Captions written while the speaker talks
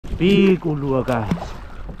Big ulua, guys.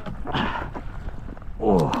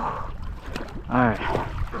 Oh, alright.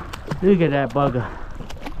 Look at that bugger.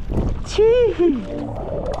 Cheeehoooo.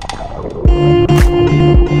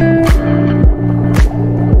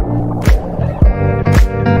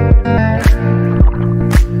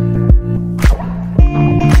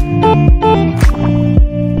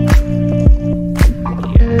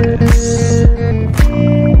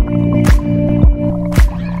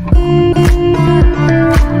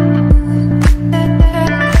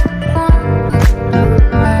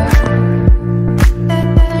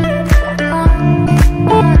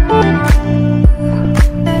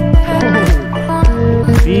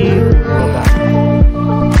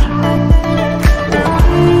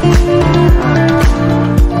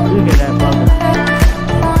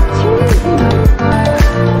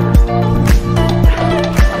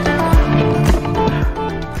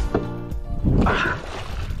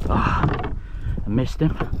 Missed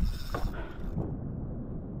him.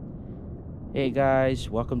 Hey guys,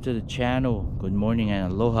 welcome to the channel. Good morning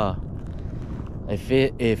and aloha.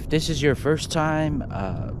 If this is your first time,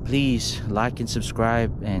 please like and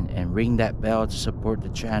subscribe and ring that bell to support the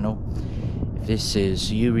channel. If this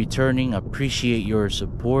is you returning, appreciate your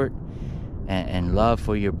support and love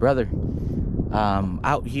for your brother.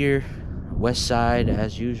 Out here west side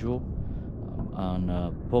as usual on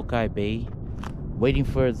Pokai Bay, waiting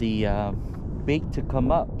for the bait to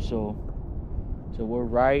come up. So we're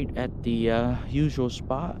right at the usual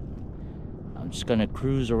spot. I'm just gonna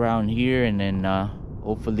cruise around here and then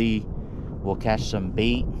hopefully we'll catch some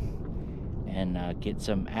bait and get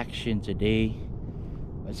some action today.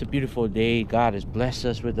 It's a beautiful day. God has blessed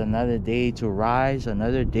us with another day to rise,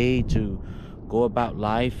 another day to go about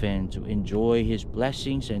life and to enjoy his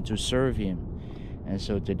blessings and to serve him. And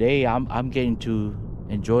so today I'm getting to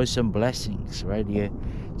enjoy some blessings right here.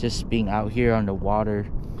 Just being out here on the water,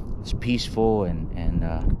 it's peaceful and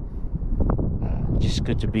just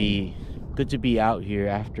good to be out here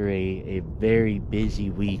after a very busy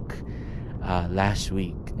week last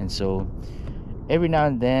week. And so every now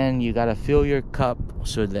and then you gotta fill your cup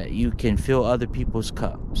so that you can fill other people's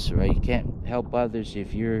cups, right? You can't help others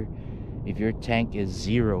if your tank is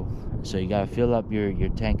zero, so you gotta fill up your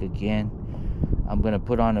tank again. I'm gonna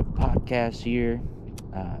put on a podcast here,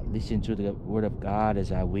 listen to the word of God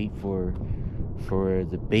as I wait for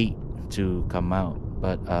the bait to come out.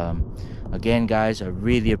 But again guys, I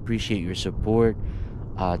really appreciate your support.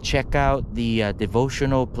 Check out the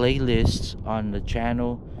devotional playlists on the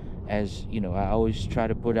channel. As you know, I always try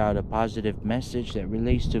to put out a positive message that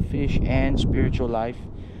relates to fish and spiritual life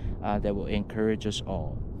that will encourage us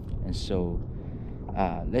all. And so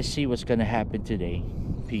let's see what's gonna happen today.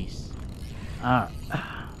 Peace.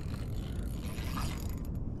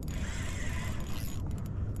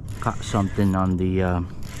 Caught something on the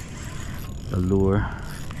lure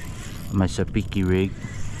on my sapiki rig.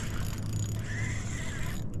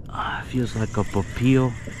 Feels like a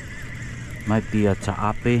papio, might be a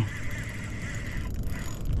ta'ape,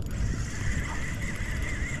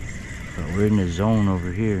 but we're in the zone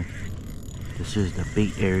over here. This is the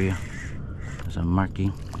bait area as I'm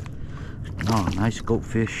marking. Oh, nice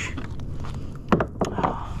goatfish.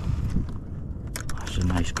 That's a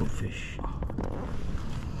nice goatfish.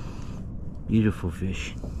 Beautiful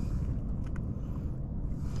fish.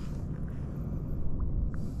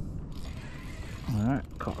 Alright,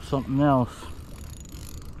 caught something else.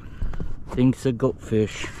 Think it's a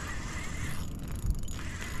goatfish.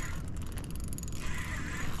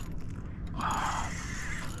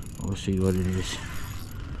 We'll see what it is.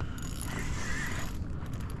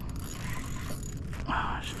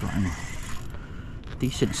 It's fine.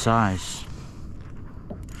 Decent size.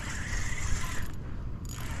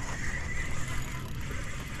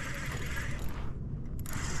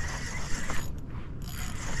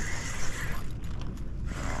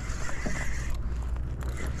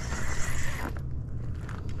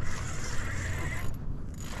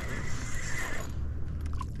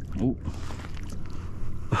 Ooh.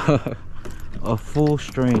 A full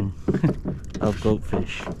string of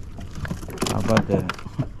goatfish. How about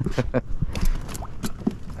that?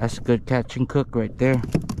 That's a good catch and cook right there.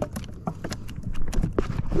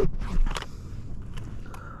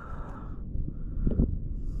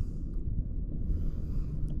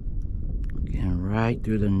 Getting right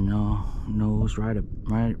through the nose,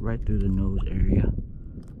 right through the nose area.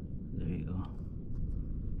 There you go.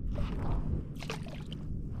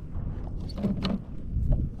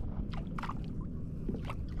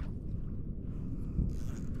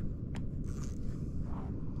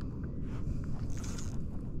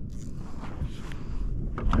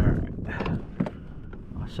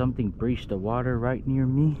 something breached the water right near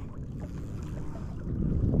me.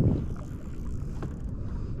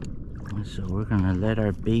 So we're gonna let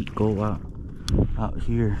our bait go out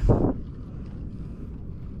here.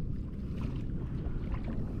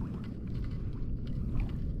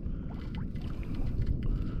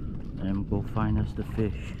 And go find us the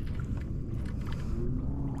fish.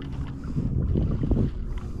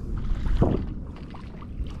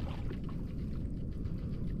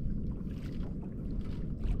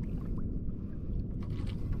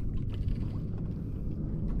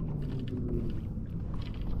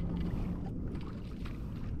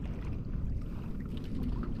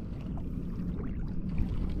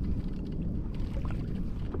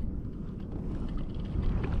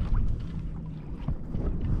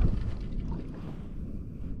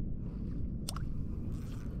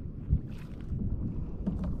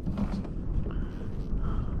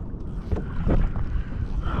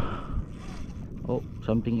 Oh,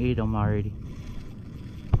 something ate them already.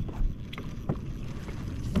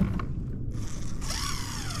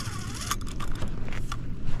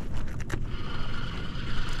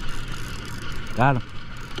 Got him.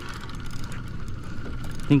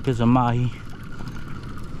 I think it's a mahi.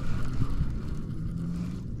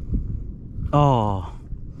 Oh,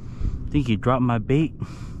 I think he dropped my bait.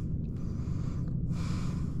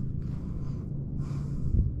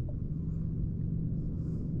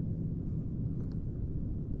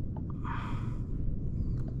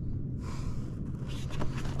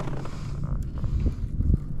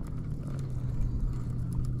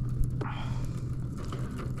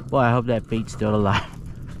 Boy, I hope that bait's still alive.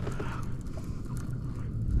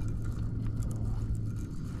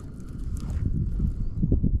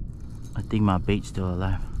 I think my bait's still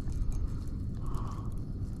alive.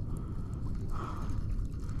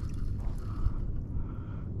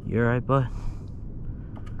 You alright, bud?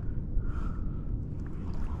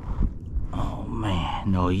 Oh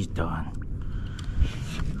man, no, he's done.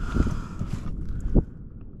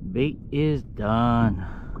 Bait is done.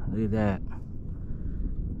 Look at that.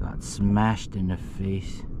 Got smashed in the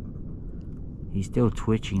face. He's still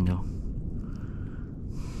twitching though.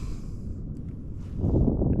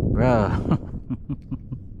 Bruh.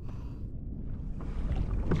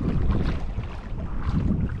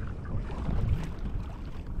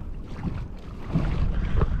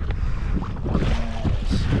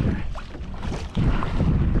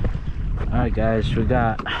 Alright guys, we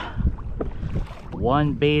got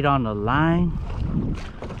one bait on the line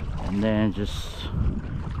and then just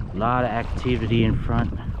a lot of activity in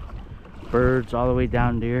front. Birds all the way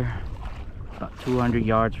down there, about 200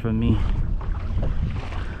 yards from me.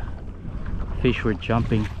 Fish were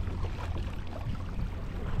jumping.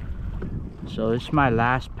 So this is my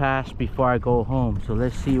last pass before I go home, so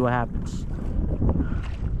let's see what happens.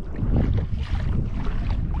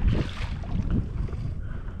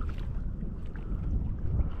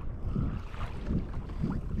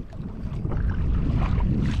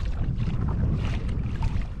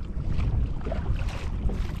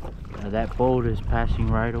 That boat is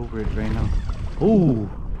passing right over it right now. Ooh!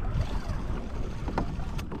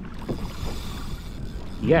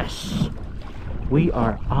 Yes! We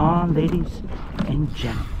are on, ladies and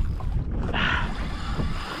gentlemen.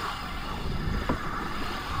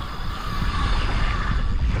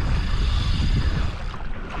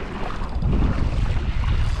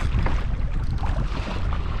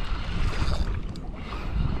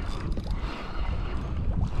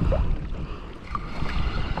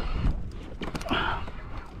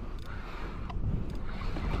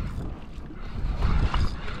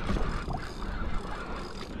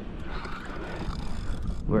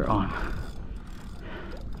 We're on.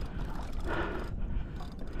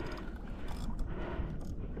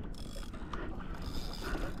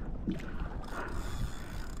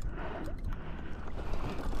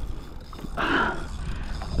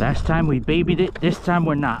 Last time we babied it, this time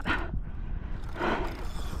we're not.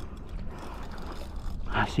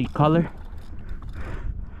 I see color.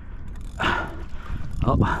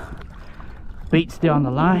 Oh, bait still on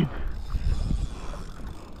the line.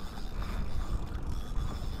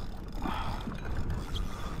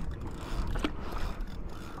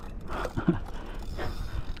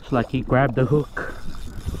 It's like he grabbed the hook.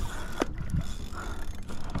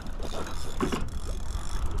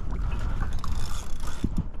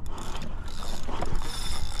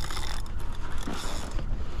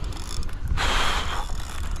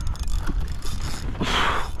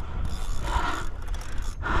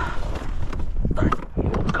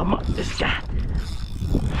 Come on, this guy.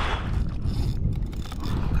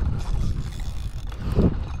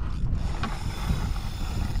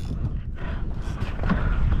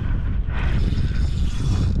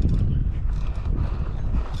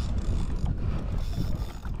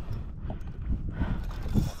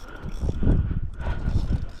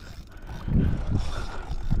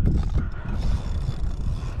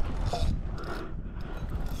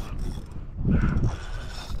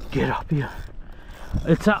 get up here.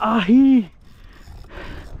 It's a ahi.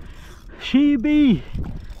 Shibi.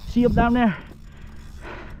 See him down there?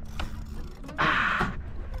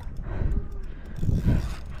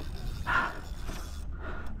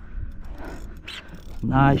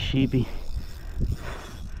 Nice Shibi.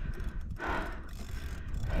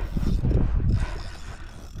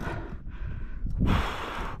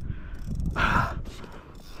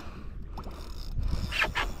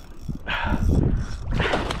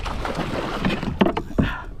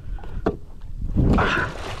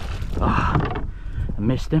 I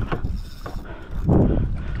missed him.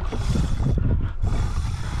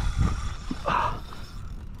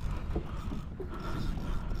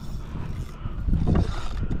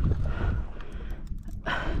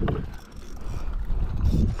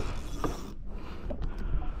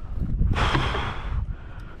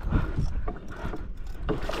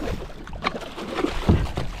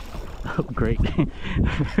 Oh, great.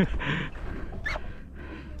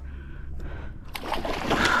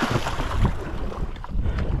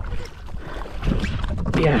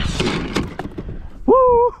 Yes.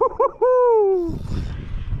 Woo!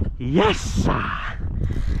 Yes.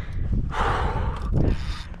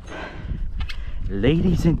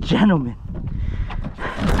 Ladies and gentlemen,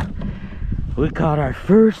 we caught our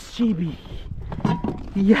first Shibi.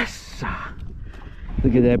 Yes.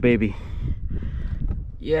 Look at that baby.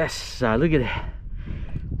 Yes. Look at that.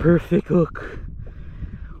 Perfect hook.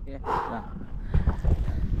 Yes.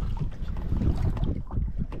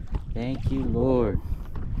 Thank you, Lord.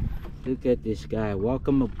 Look at this guy.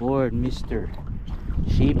 Welcome aboard, Mr.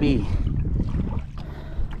 Shibi.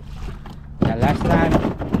 Yeah, last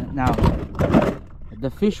time, now, the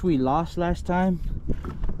fish we lost last time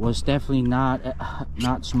was definitely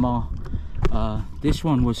not small. This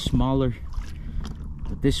one was smaller,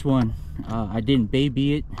 but this one, I didn't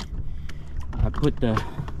baby it. I put the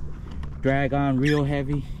drag on real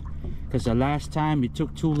heavy because the last time it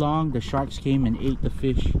took too long. The sharks came and ate the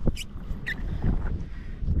fish.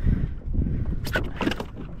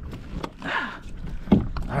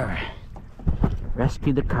 All right,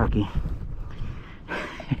 rescue the khaki.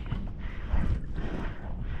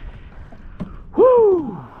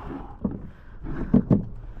 Woo!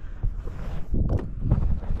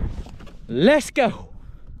 Let's go.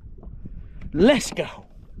 Let's go.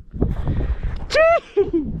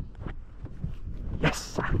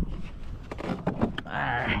 Yes.